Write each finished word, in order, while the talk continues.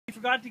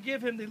forgot to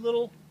give him the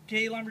little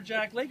gay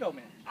lumberjack Lego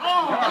man.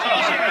 Oh!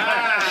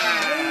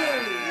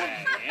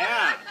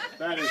 Yeah,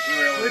 that is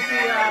really with the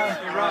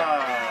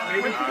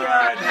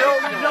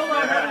no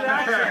headed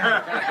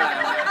accent.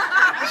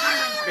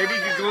 Maybe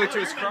you could glue it to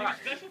his crotch.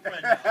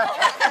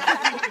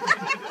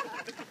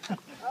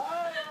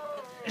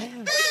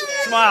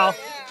 Smile.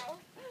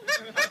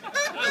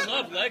 I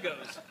love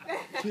Legos.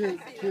 Cute.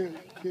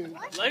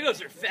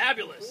 Legos are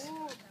fabulous.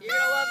 You're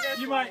gonna love this.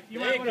 You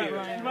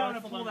might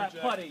want to pull that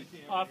putty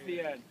off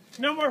the end.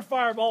 No more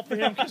fireball for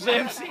him because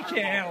MC can't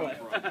handle it.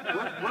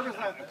 Where was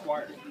that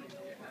acquired?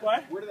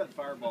 What? Where did that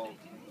fireball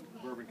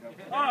bourbon come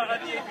from? Oh,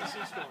 at the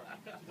ABC store.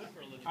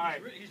 All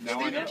right.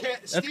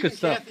 That's good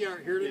stuff. Kathy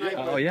aren't here tonight,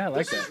 Oh yeah, I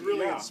like this that. is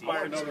really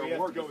inspired, so we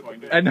have to go with the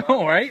bit. I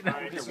know, right?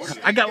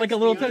 I got like a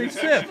little tiny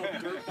sip.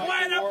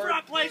 Quiet up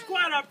front, please.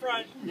 Quiet up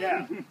front.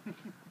 Yeah.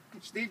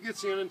 Steve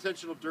gets the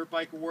unintentional dirt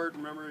bike award.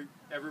 Remember,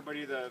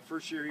 everybody, the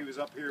first year he was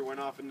up here, went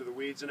off into the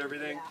weeds and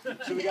everything.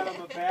 So we got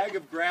him a bag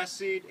of grass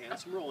seed and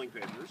some rolling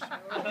papers.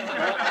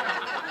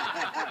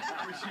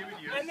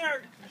 And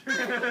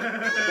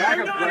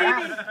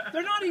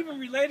they're not even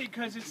related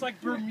because it's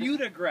like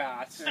Bermuda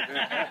grass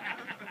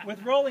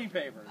with rolling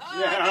papers.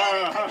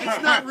 Yeah.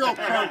 It's not real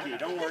crunky.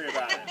 Don't worry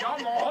about it.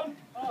 Come on.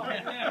 Oh,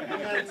 And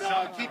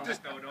then keep this.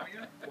 Though, don't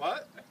you?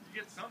 What? You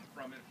get something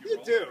from it if You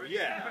do,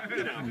 yeah.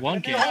 You know. One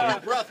Hold cancer. your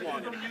breath long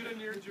enough.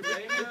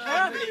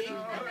 Kathy,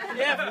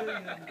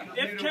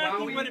 if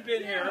Kathy would have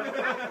been here,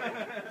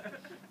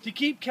 to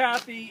keep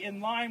Kathy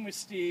in line with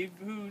Steve,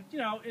 who, you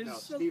know, is... No,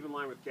 Steve in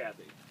line with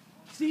Kathy.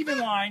 Steve in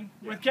line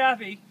with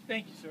Kathy,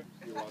 thank you, sir,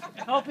 You're welcome.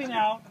 helping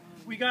out,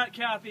 we got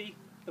Kathy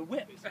the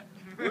whip. So,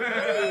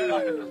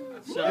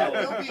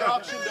 They'll be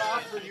auctioned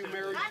off for you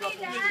married couples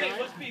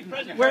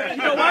tonight. where, you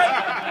know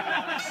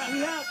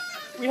what?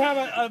 We have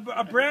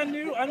a brand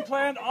new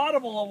unplanned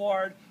Audible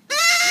award.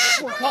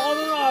 We're calling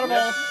it an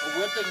Audible.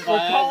 We're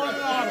calling it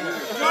an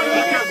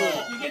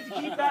Audible. You get to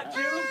keep that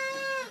too?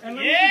 And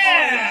let me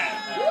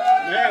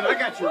Man, I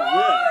got your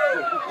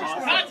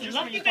whip.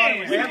 Lucky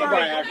man. We have a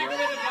Viagra.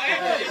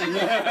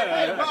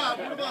 Hey, Bob,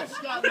 what about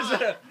Scott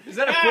Lyle? Is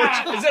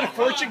that a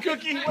fortune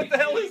cookie? What the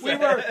hell is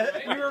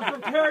that? we were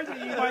prepared that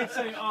you might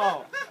say,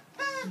 "Oh,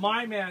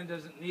 my man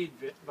doesn't need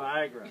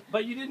Viagra,"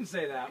 but you didn't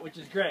say that, which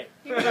is great.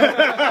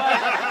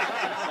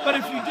 But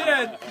if you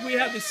did, we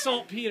have the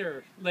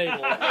saltpeter label.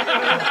 So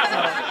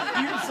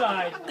you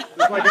decide.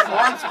 It's like an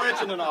on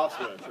switch and an off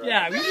switch, right?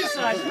 Yeah, we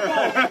decide.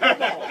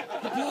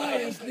 Supply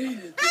is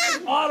needed.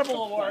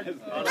 Audible award. Did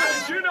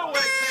you know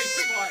what?